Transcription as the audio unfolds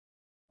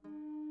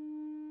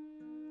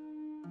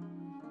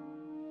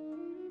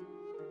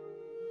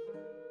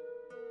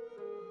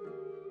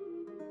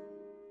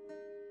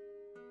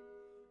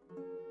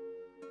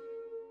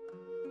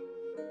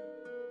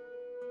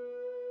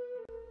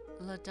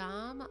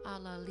Dame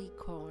à la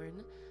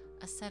Licorne,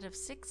 a set of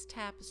 6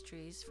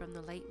 tapestries from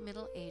the late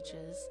Middle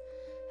Ages,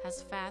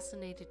 has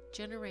fascinated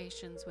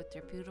generations with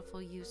their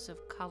beautiful use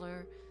of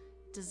color,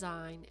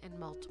 design, and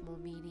multiple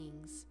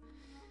meanings.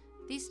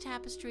 These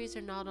tapestries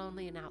are not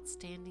only an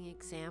outstanding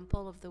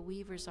example of the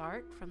weaver's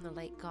art from the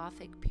late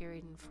Gothic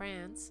period in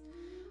France,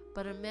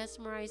 but a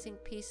mesmerizing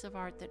piece of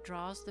art that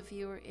draws the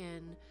viewer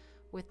in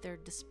with their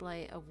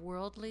display of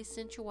worldly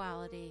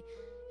sensuality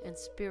and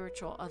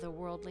spiritual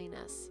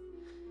otherworldliness.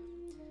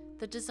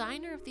 The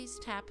designer of these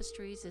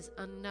tapestries is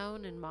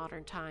unknown in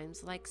modern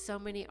times, like so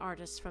many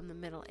artists from the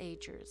Middle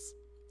Ages.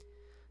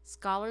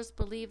 Scholars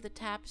believe the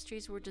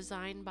tapestries were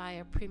designed by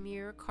a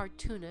premier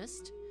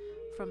cartoonist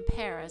from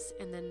Paris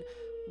and then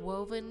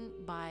woven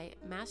by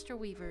master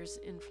weavers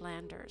in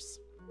Flanders.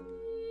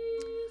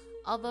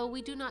 Although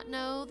we do not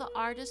know the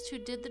artist who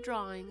did the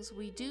drawings,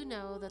 we do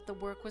know that the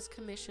work was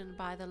commissioned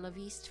by the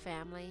Laviste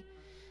family,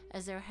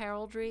 as their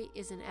heraldry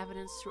is in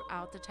evidence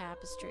throughout the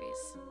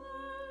tapestries.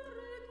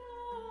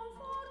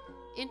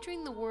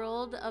 Entering the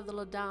world of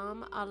the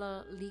Dame à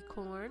la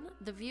Licorne,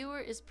 the viewer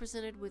is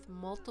presented with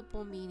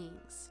multiple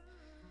meanings.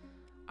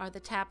 Are the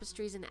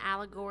tapestries an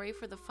allegory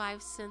for the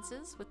 5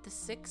 senses, with the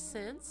 6th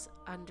sense,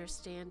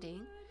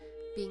 understanding,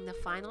 being the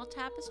final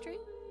tapestry?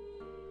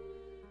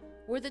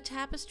 Were the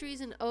tapestries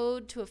an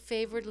ode to a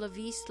favored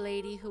Laviste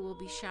lady who will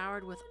be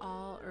showered with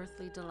all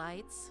earthly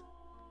delights?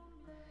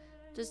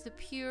 Does the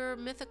pure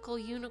mythical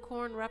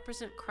unicorn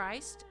represent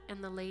Christ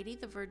and the lady,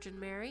 the Virgin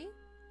Mary?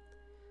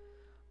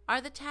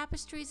 Are the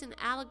tapestries an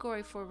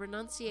allegory for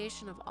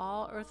renunciation of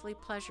all earthly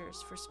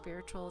pleasures for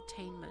spiritual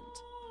attainment?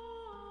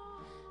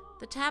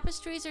 The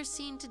tapestries are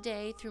seen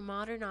today through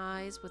modern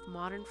eyes with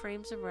modern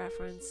frames of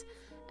reference,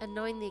 and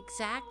knowing the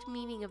exact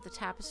meaning of the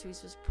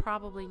tapestries was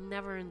probably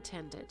never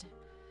intended,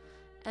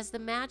 as the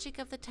magic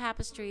of the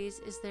tapestries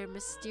is their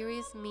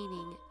mysterious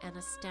meaning and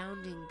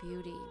astounding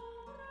beauty.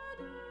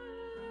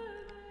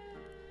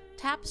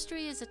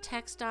 Tapestry is a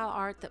textile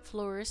art that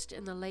flourished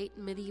in the late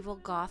medieval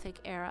Gothic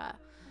era,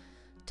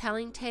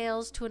 telling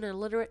tales to an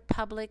illiterate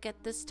public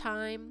at this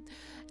time,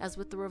 as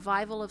with the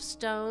revival of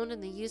stone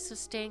and the use of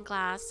stained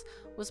glass,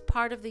 was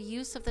part of the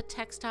use of the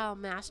textile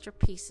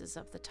masterpieces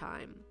of the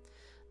time.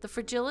 The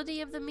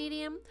fragility of the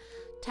medium,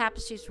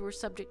 tapestries were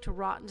subject to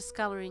rot and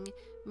discoloring,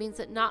 means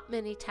that not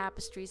many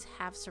tapestries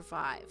have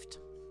survived.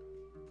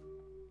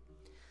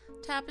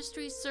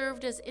 Tapestries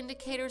served as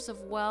indicators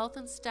of wealth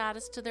and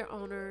status to their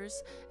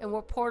owners and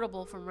were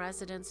portable from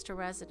residence to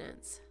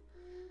residence.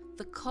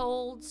 The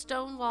cold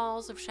stone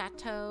walls of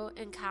chateaux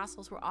and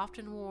castles were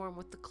often warm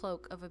with the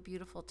cloak of a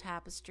beautiful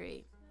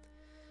tapestry.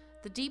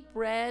 The deep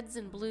reds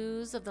and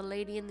blues of the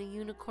Lady and the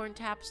Unicorn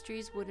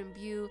tapestries would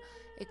imbue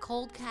a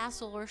cold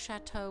castle or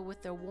chateau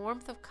with their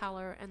warmth of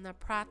color and their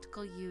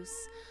practical use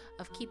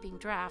of keeping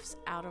drafts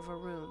out of a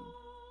room.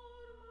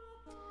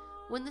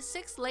 When the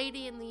 6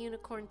 Lady and the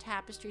Unicorn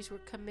tapestries were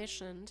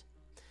commissioned,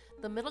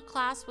 the middle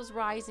class was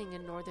rising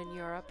in Northern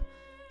Europe,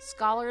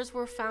 scholars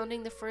were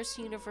founding the first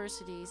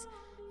universities,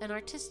 and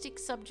artistic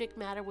subject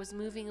matter was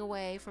moving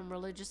away from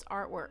religious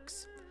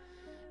artworks.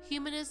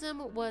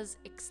 Humanism was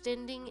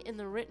extending in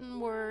the written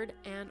word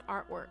and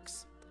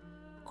artworks.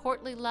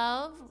 Courtly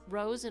love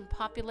rose in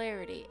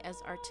popularity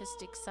as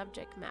artistic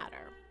subject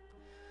matter.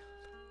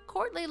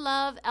 Courtly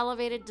love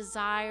elevated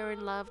desire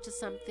and love to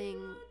something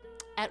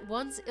at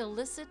once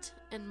illicit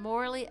and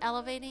morally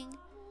elevating,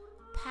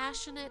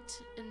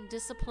 passionate and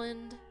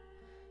disciplined,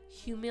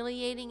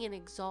 humiliating and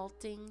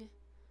exalting,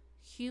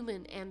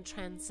 human and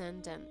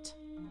transcendent.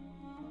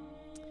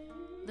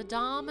 The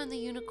Dame and the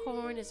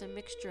Unicorn is a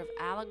mixture of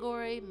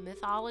allegory,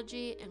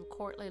 mythology, and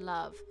courtly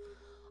love,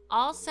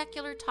 all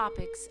secular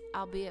topics,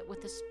 albeit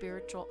with a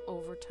spiritual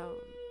overtone.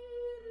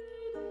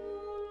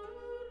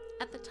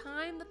 At the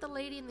time that the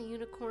Lady and the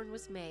Unicorn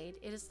was made,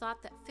 it is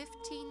thought that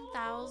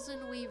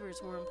 15,000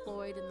 weavers were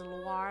employed in the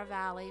Loire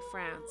Valley,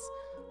 France,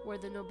 where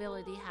the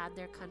nobility had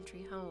their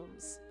country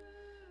homes.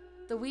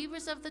 The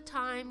weavers of the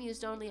time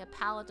used only a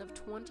palette of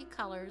 20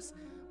 colors,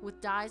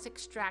 with dyes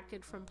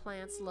extracted from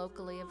plants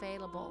locally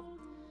available.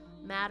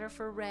 Madder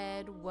for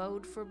red,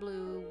 woad for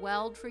blue,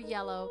 weld for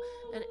yellow,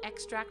 and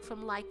extract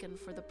from lichen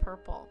for the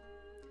purple.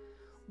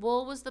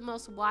 Wool was the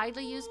most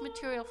widely used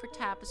material for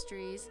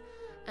tapestries,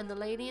 and the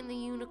Lady and the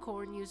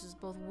Unicorn uses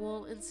both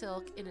wool and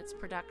silk in its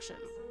production.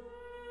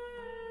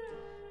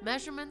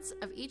 Measurements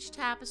of each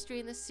tapestry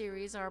in the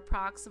series are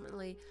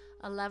approximately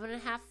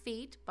 11.5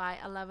 feet by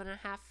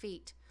 11.5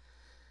 feet.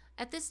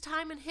 At this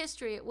time in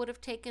history, it would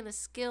have taken a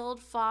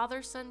skilled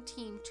father-son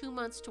team 2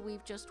 months to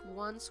weave just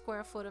 1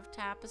 square foot of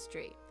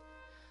tapestry.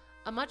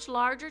 A much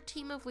larger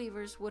team of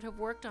weavers would have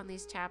worked on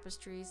these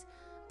tapestries,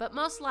 but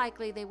most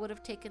likely they would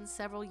have taken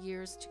several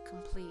years to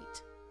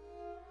complete.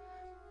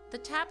 The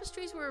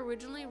tapestries were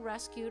originally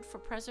rescued for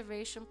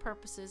preservation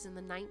purposes in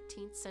the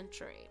 19th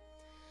century.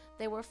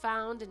 They were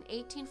found in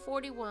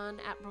 1841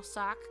 at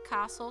Brossac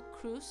Castle,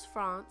 Creuse,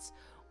 France,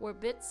 where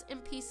bits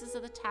and pieces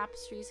of the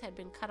tapestries had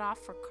been cut off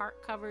for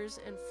cart covers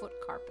and foot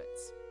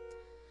carpets.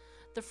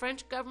 The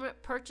French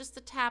government purchased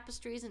the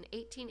tapestries in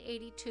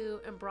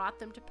 1882 and brought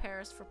them to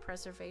Paris for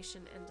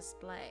preservation and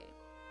display.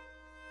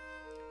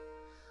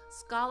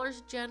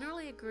 Scholars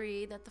generally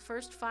agree that the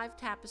first 5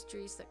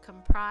 tapestries that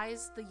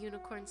comprise the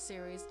Unicorn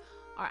series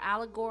are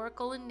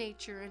allegorical in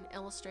nature and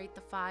illustrate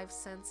the 5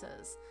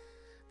 senses.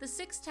 The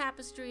 6th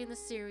tapestry in the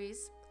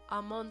series,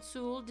 A Mon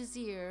Seul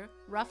Désir,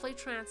 roughly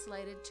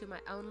translated to My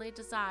Only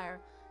Desire,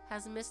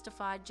 has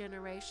mystified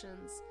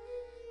generations.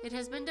 It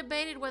has been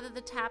debated whether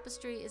the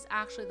tapestry is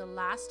actually the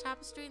last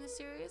tapestry in the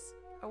series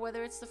or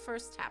whether it's the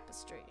first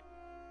tapestry.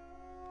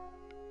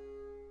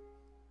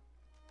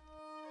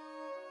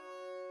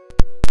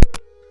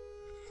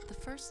 The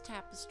first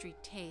tapestry,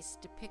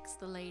 Taste, depicts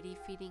the lady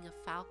feeding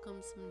a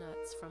falcon some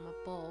nuts from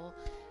a bowl,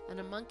 and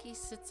a monkey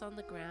sits on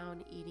the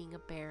ground eating a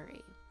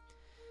berry.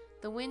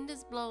 The wind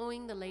is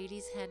blowing the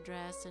lady's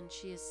headdress, and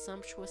she is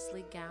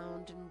sumptuously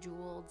gowned and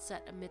jeweled,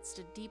 set amidst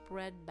a deep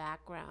red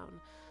background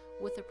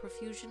with a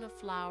profusion of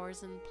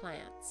flowers and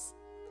plants.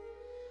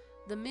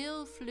 The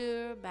Mille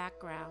Fleurs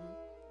background,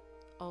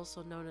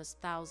 also known as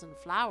Thousand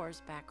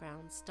Flowers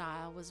background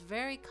style, was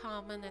very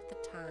common at the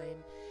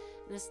time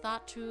and is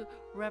thought to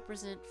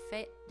represent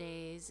fête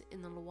days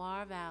in the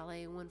Loire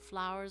Valley when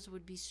flowers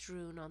would be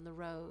strewn on the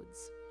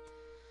roads.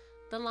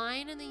 The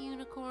lion and the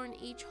unicorn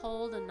each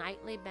hold a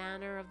knightly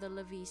banner of the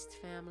Léviste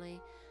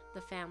family,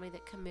 the family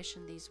that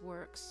commissioned these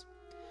works.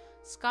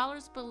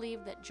 Scholars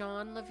believe that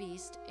John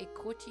Léviste, a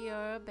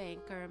courtier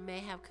banker, may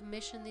have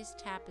commissioned these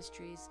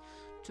tapestries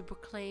to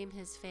proclaim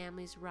his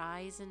family's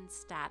rise in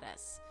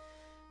status.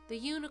 The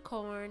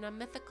unicorn, a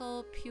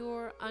mythical,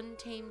 pure,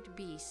 untamed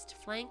beast,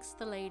 flanks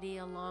the lady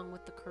along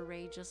with the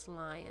courageous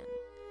lion.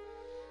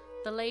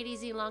 The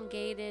lady's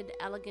elongated,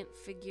 elegant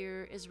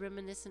figure is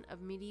reminiscent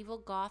of medieval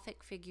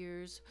Gothic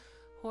figures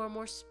who are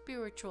more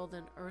spiritual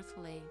than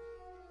earthly.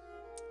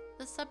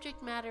 The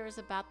subject matter is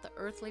about the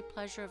earthly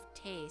pleasure of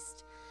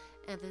taste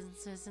and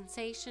the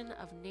sensation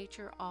of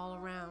nature all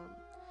around.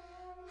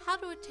 How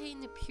to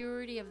attain the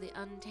purity of the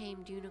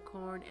untamed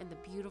unicorn and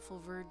the beautiful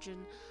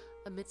virgin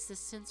amidst the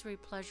sensory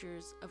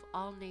pleasures of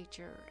all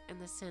nature and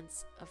the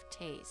sense of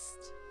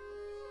taste.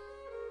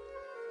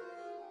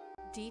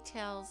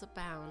 Details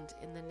abound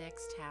in the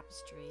next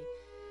tapestry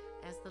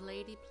as the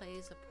lady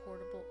plays a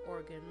portable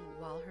organ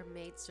while her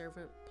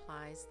maidservant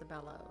plies the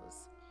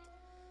bellows.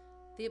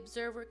 The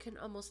observer can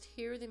almost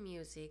hear the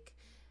music,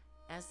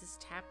 as this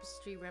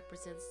tapestry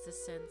represents the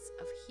sense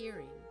of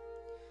hearing.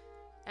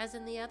 As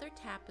in the other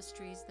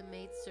tapestries, the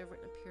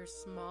maidservant appears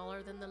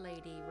smaller than the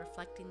lady,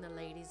 reflecting the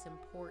lady's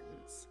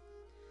importance.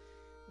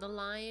 The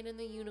lion and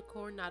the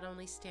unicorn not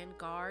only stand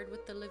guard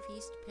with the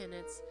Léviste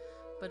pennants,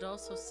 but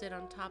also sit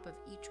on top of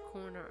each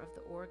corner of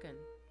the organ.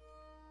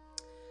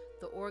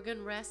 The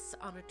organ rests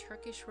on a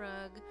Turkish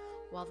rug,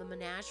 while the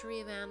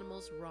menagerie of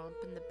animals romp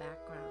in the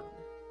background.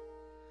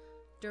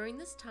 During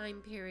this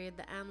time period,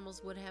 the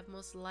animals would have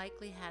most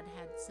likely had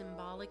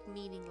symbolic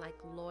meaning like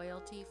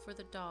loyalty for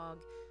the dog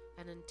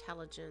and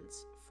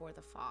intelligence for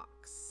the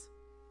fox.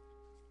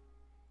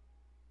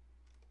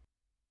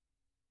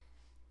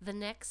 The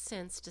next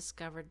sense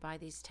discovered by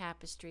these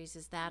tapestries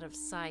is that of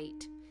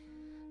sight.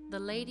 The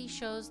lady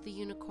shows the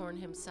unicorn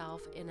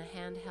himself in a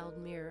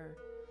handheld mirror.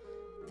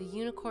 The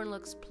unicorn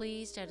looks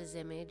pleased at his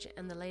image,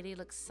 and the lady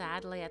looks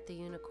sadly at the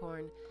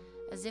unicorn,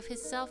 as if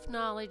his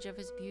self-knowledge of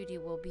his beauty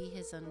will be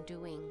his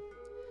undoing.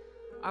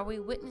 Are we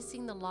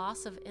witnessing the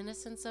loss of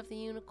innocence of the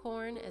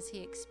unicorn as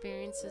he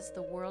experiences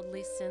the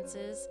worldly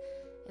senses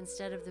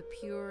instead of the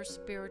pure,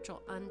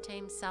 spiritual,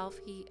 untamed self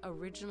he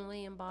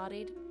originally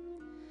embodied?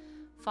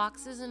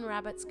 Foxes and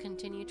rabbits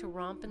continue to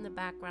romp in the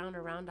background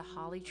around a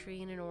holly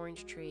tree and an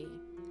orange tree.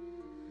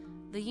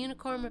 The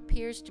unicorn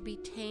appears to be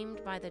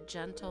tamed by the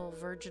gentle,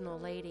 virginal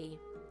lady.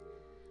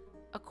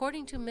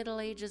 According to Middle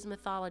Ages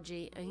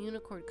mythology, a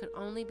unicorn could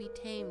only be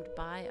tamed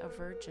by a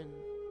virgin.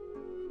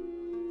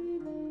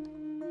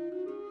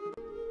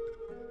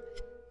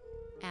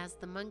 As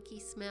the monkey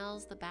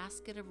smells the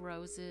basket of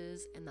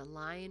roses and the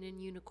lion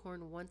and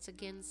unicorn once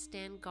again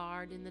stand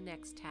guard in the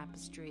next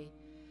tapestry,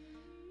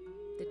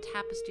 the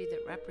tapestry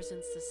that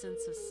represents the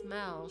sense of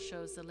smell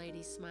shows the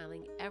lady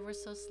smiling ever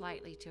so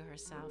slightly to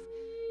herself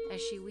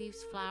as she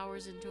weaves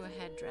flowers into a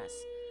headdress,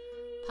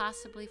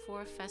 possibly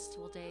for a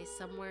festival day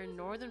somewhere in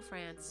northern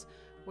France,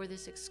 where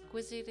this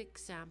exquisite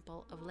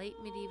example of late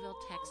medieval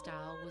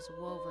textile was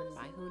woven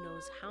by who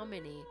knows how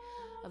many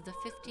of the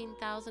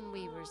 15,000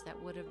 weavers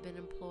that would have been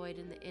employed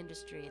in the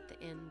industry at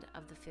the end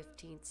of the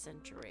 15th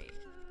century.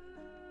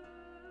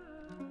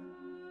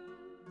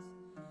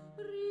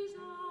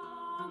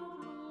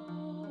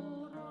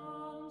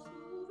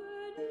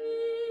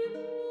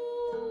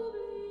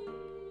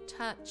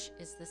 Touch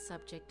is the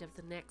subject of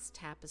the next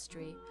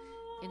tapestry,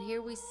 and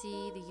here we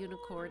see the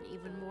unicorn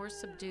even more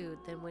subdued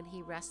than when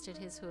he rested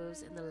his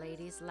hooves in the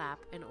lady's lap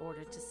in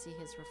order to see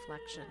his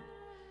reflection.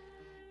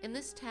 In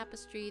this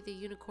tapestry, the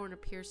unicorn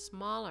appears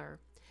smaller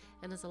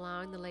and is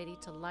allowing the lady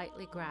to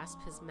lightly grasp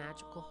his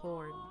magical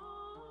horn.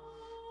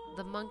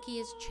 The monkey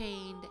is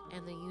chained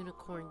and the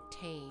unicorn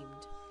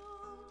tamed.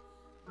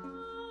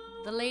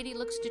 The lady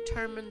looks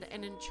determined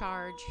and in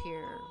charge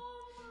here.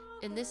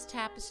 In this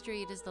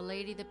tapestry, it is the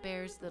lady that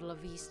bears the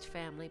Leviste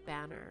family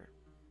banner.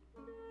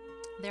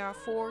 There are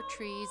 4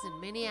 trees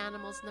and many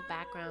animals in the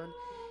background,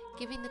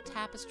 giving the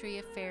tapestry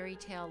a fairy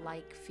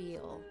tale-like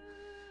feel.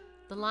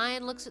 The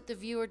lion looks at the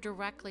viewer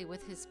directly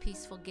with his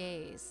peaceful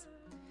gaze.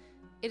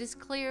 It is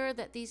clear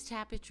that these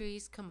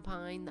tapestries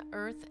combine the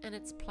earth and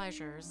its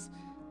pleasures,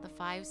 the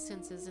 5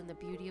 senses and the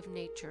beauty of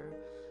nature,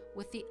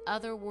 with the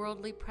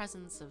otherworldly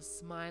presence of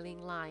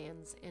smiling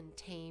lions and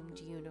tamed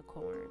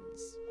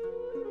unicorns.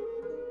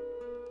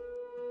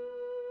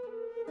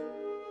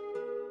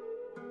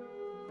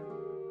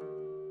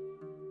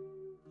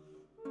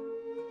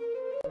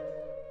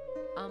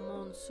 A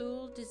mon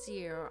seul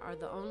désir are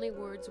the only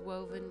words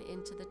woven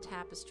into the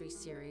tapestry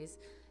series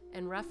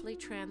and roughly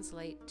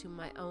translate to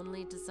my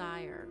only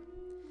desire.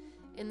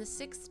 In the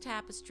 6th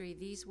tapestry,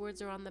 these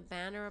words are on the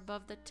banner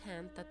above the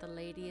tent that the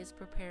lady is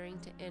preparing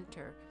to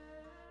enter,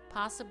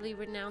 possibly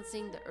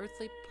renouncing the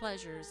earthly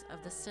pleasures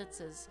of the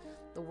senses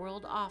the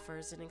world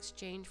offers in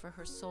exchange for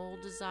her sole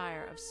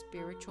desire of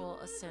spiritual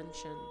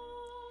ascension.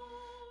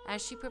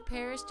 As she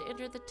prepares to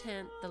enter the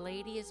tent, the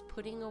lady is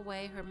putting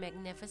away her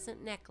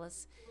magnificent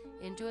necklace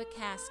into a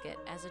casket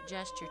as a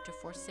gesture to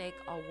forsake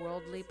all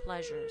worldly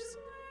pleasures.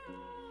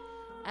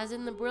 As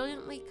in the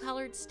brilliantly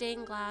colored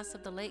stained glass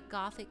of the late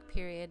Gothic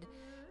period,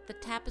 the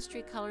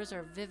tapestry colors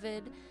are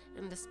vivid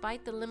and,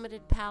 despite the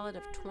limited palette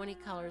of 20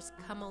 colors,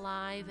 come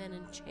alive and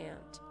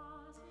enchant.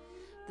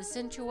 The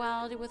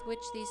sensuality with which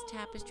these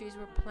tapestries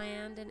were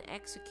planned and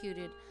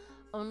executed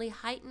only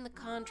heighten the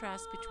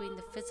contrast between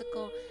the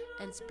physical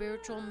and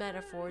spiritual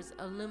metaphors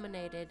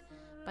illuminated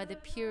by the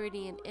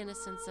purity and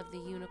innocence of the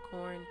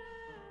unicorn,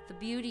 the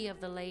beauty of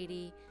the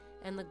lady,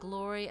 and the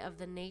glory of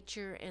the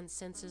nature and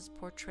senses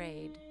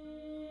portrayed.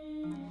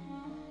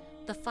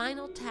 The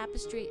final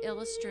tapestry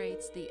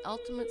illustrates the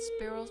ultimate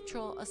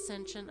spiritual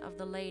ascension of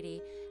the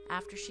lady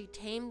after she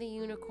tamed the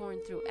unicorn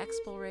through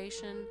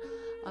exploration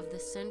of the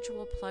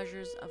sensual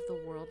pleasures of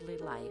the worldly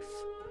life.